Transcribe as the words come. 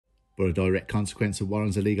but a direct consequence of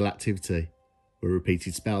Warren's illegal activity were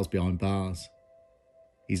repeated spells behind bars.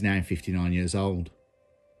 He's now 59 years old.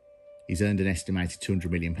 He's earned an estimated £200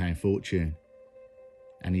 million fortune,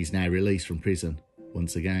 and he's now released from prison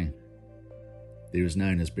once again. He was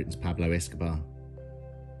known as Britain's Pablo Escobar,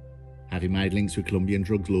 having made links with Colombian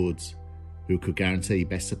drug lords who could guarantee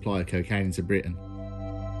best supply of cocaine into Britain.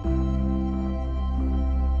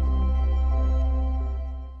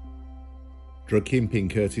 Drug kingpin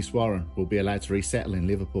Curtis Warren will be allowed to resettle in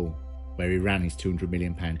Liverpool, where he ran his £200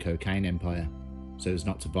 million cocaine empire, so as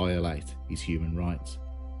not to violate his human rights.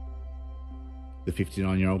 The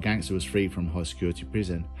 59-year-old gangster was freed from high security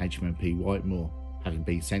prison HMP Whitemoor, having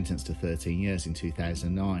been sentenced to 13 years in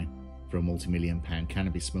 2009 for a multi-million-pound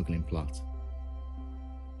cannabis smuggling plot.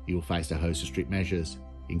 He will face a host of strict measures,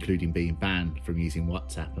 including being banned from using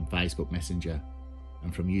WhatsApp and Facebook Messenger,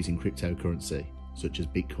 and from using cryptocurrency such as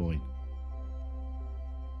Bitcoin.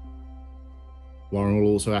 Warren will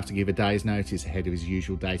also have to give a day's notice ahead of his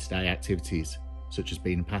usual day-to-day activities, such as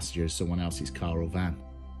being a passenger of someone else's car or van.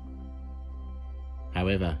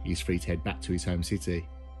 However, he is free to head back to his home city,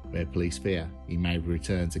 where police fear he may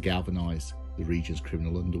return to galvanise the region's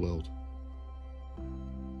criminal underworld.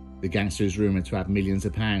 The gangster is rumoured to have millions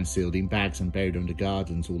of pounds sealed in bags and buried under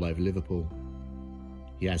gardens all over Liverpool.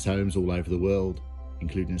 He has homes all over the world,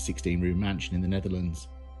 including a 16-room mansion in the Netherlands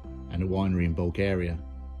and a winery in Bulgaria.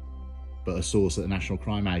 But a source at the National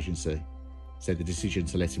Crime Agency said the decision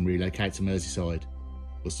to let him relocate to Merseyside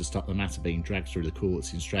was to stop the matter being dragged through the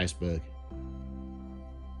courts in Strasbourg.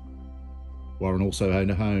 Warren also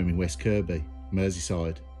owned a home in West Kirby,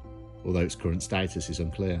 Merseyside, although its current status is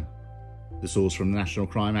unclear. The source from the National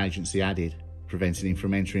Crime Agency added preventing him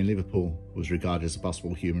from entering Liverpool was regarded as a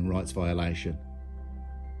possible human rights violation.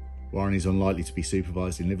 Warren is unlikely to be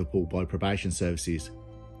supervised in Liverpool by probation services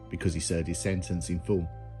because he served his sentence in full,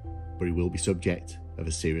 but he will be subject of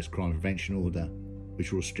a serious crime prevention order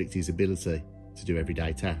which will restrict his ability to do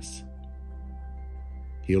everyday tasks.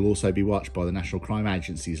 He'll also be watched by the National Crime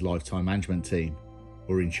Agency's lifetime management team,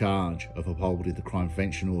 who are in charge of upholding the crime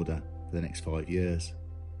prevention order for the next 5 years.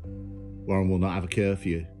 Warren will not have a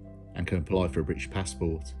curfew and can apply for a British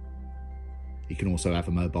passport. He can also have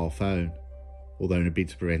a mobile phone, although in a bid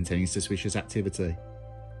to prevent any suspicious activity,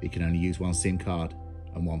 he can only use one SIM card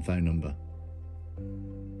and one phone number.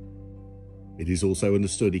 It is also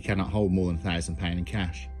understood he cannot hold more than £1,000 in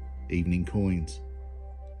cash, even in coins,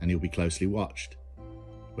 and he'll be closely watched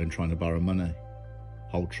when trying to borrow money,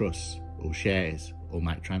 hold trusts or shares or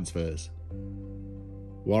make transfers.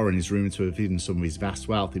 Warren is rumoured to have hidden some of his vast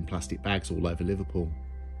wealth in plastic bags all over Liverpool.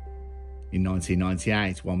 In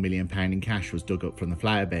 1998, £1 million in cash was dug up from the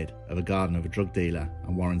flower bed of a garden of a drug dealer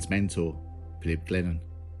and Warren's mentor, Philip Glennon.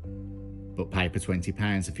 But paper £20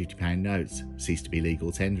 and £50 notes ceased to be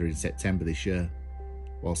legal tender in September this year,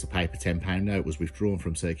 whilst the paper £10 note was withdrawn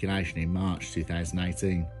from circulation in March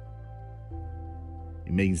 2018.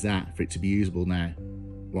 It means that, for it to be usable now,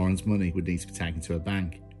 Warren's money would need to be taken to a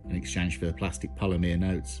bank in exchange for the plastic polymer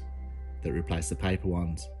notes that replace the paper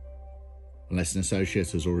ones, unless an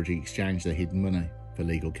associate has already exchanged their hidden money for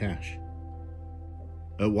legal cash.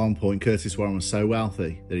 At one point, Curtis Warren was so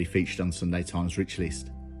wealthy that he featured on Sunday Times Rich List.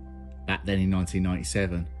 Back then in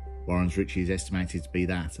 1997, Warren's riches estimated to be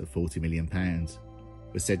that of £40 million,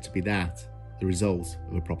 was said to be that the result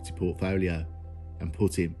of a property portfolio, and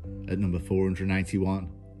put him at number 481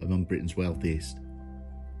 among Britain's wealthiest.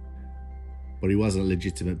 But he wasn't a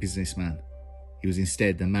legitimate businessman. He was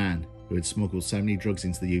instead the man who had smuggled so many drugs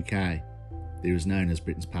into the UK that he was known as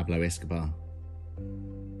Britain's Pablo Escobar.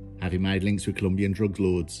 Having made links with Colombian drug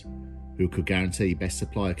lords who could guarantee best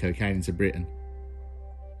supply of cocaine into Britain,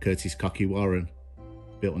 Curtis "Cocky" Warren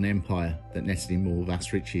built an empire that netted him more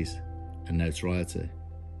vast riches and notoriety.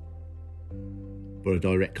 But a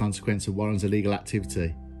direct consequence of Warren's illegal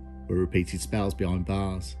activity were repeated spells behind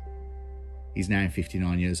bars. He's now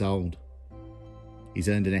 59 years old. He's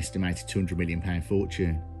earned an estimated £200 million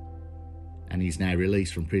fortune, and he's now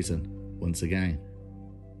released from prison once again.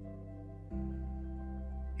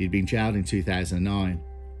 He'd been jailed in 2009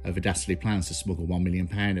 over dastardly plans to smuggle £1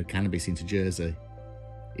 million of cannabis into Jersey.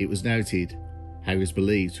 It was noted how he was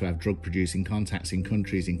believed to have drug-producing contacts in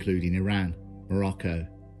countries including Iran, Morocco,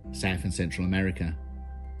 South and Central America,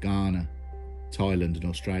 Ghana, Thailand and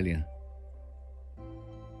Australia.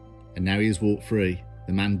 And now he has walked free,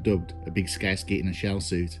 the man dubbed a big scouse git in a shell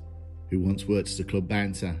suit, who once worked as a club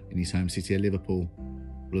bouncer in his home city of Liverpool,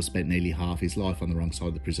 will have spent nearly half his life on the wrong side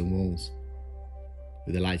of the prison walls,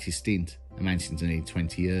 with the latest stint amounting to nearly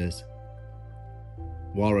 20 years.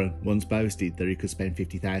 Warren once boasted that he could spend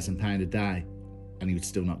 £50,000 a day and he would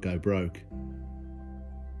still not go broke.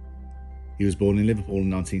 He was born in Liverpool in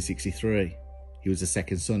 1963. He was the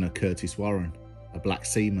second son of Curtis Warren, a black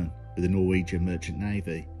seaman with the Norwegian Merchant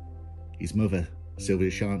Navy. His mother, Sylvia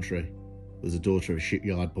Chantry, was the daughter of a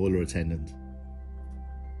shipyard boiler attendant.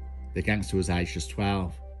 The gangster was aged just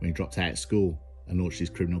 12 when he dropped out of school and launched his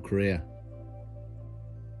criminal career.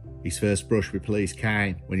 His first brush with police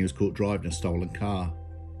came when he was caught driving a stolen car,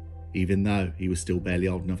 even though he was still barely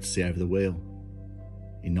old enough to see over the wheel.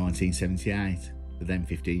 In 1978, the then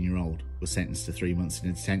 15-year-old was sentenced to 3 months in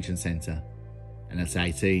a detention centre, and at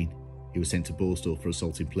 18, he was sent to Borstal for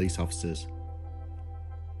assaulting police officers.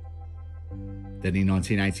 Then in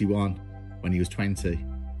 1981, when he was 20,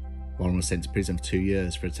 Warren was sent to prison for 2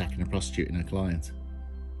 years for attacking a prostitute and her client.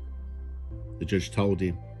 The judge told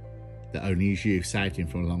him that only his youth saved him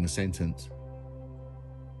from a longer sentence.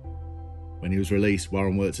 When he was released,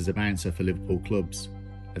 Warren worked as a bouncer for Liverpool clubs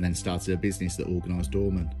and then started a business that organised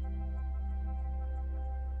doormen.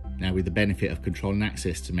 Now, with the benefit of controlling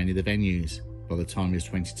access to many of the venues, by the time he was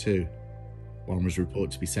 22, Warren was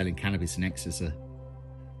reported to be selling cannabis and ecstasy.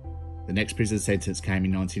 The next prison sentence came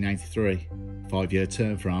in 1983, a 5-year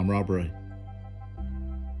term for armed robbery.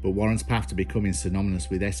 But Warren's path to becoming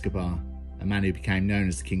synonymous with Escobar, a man who became known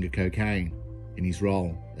as the King of Cocaine in his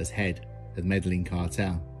role as head of the Medellin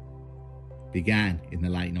cartel, began in the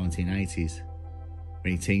late 1980s,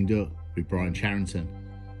 when he teamed up with Brian Charrington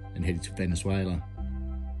and headed to Venezuela.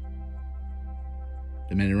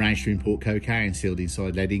 The men arranged to import cocaine sealed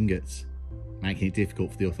inside lead ingots, making it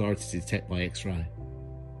difficult for the authorities to detect by X-ray.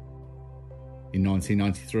 In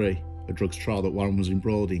 1993, a drugs trial that Warren was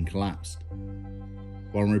embroiled in collapsed.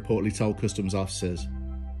 Warren reportedly told customs officers,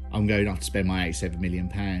 "I'm going off to spend my £87 million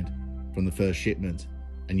from the first shipment,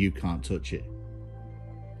 and you can't touch it."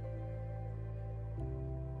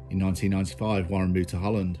 In 1995, Warren moved to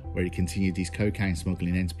Holland, where he continued his cocaine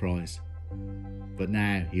smuggling enterprise. But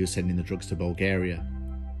now he was sending the drugs to Bulgaria,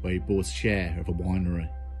 where he bought a share of a winery.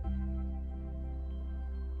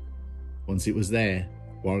 Once it was there,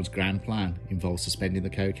 Warren's grand plan involved suspending the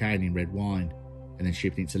cocaine in red wine and then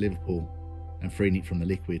shipping it to Liverpool and freeing it from the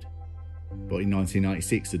liquid. But in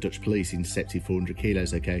 1996, the Dutch police intercepted 400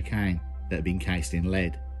 kilos of cocaine that had been cased in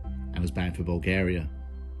lead and was bound for Bulgaria.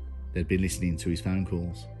 They'd been listening to his phone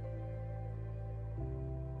calls.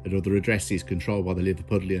 At other addresses controlled by the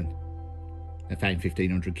Liverpudlian, they found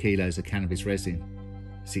 1,500 kilos of cannabis resin,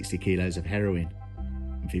 60 kilos of heroin,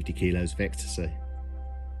 and 50 kilos of ecstasy.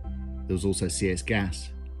 There was also CS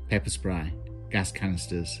gas, pepper spray, gas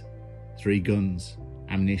canisters, 3 guns,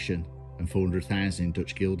 ammunition, and 400,000 in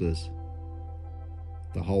Dutch guilders.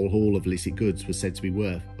 The whole haul of illicit goods was said to be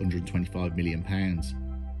worth £125 million.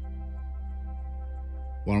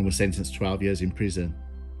 Warren was sentenced to 12 years in prison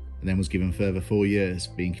and then was given further 4 years,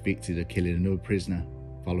 being convicted of killing another prisoner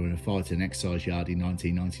following a fight at an exercise yard in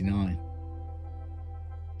 1999.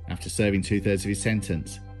 After serving 2/3 of his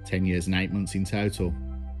sentence, 10 years and 8 months in total,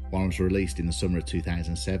 Warren was released in the summer of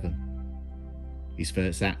 2007. His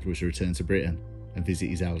first act was to return to Britain and visit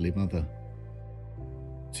his elderly mother.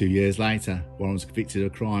 2 years later, Warren was convicted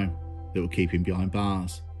of a crime that would keep him behind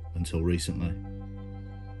bars until recently.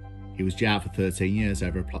 He was jailed for 13 years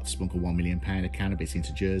over a plot to smuggle £1 million of cannabis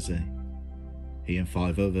into Jersey. He and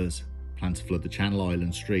 5 others planned to flood the Channel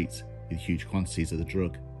Island streets with huge quantities of the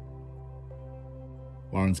drug.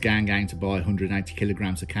 Warren's gang aimed to buy 180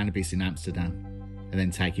 kilograms of cannabis in Amsterdam and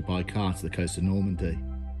then take it by car to the coast of Normandy,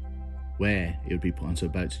 where it would be put onto a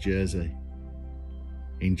boat to Jersey.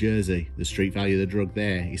 In Jersey, the street value of the drug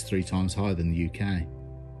there is 3 times higher than the UK.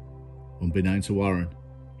 Unbeknown to Warren,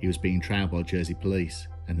 he was being trailed by Jersey police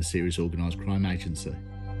and the Serious Organised Crime Agency.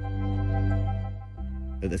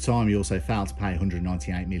 At the time, he also failed to pay a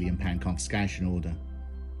 £198 million confiscation order.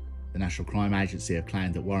 The National Crime Agency have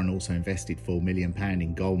claimed that Warren also invested £4 million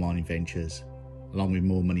in gold mining ventures, along with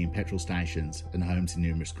more money in petrol stations and homes in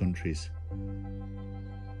numerous countries.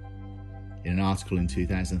 In an article in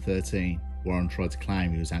 2013, Warren tried to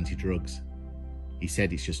claim he was anti-drugs. He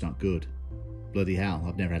said, "It's just not good. Bloody hell,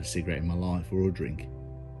 I've never had a cigarette in my life or a drink.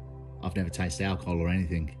 I've never tasted alcohol or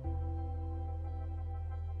anything."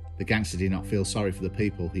 The gangster did not feel sorry for the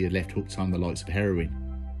people he had left hooked on the likes of heroin.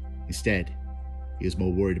 Instead, he was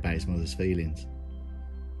more worried about his mother's feelings.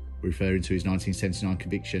 Referring to his 1979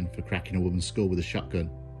 conviction for cracking a woman's skull with a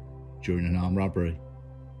shotgun during an armed robbery,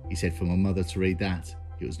 he said, "For my mother to read that,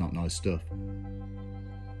 it was not nice stuff.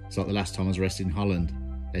 It's like the last time I was arrested in Holland,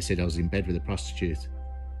 they said I was in bed with a prostitute.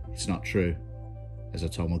 It's not true, as I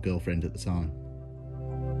told my girlfriend at the time."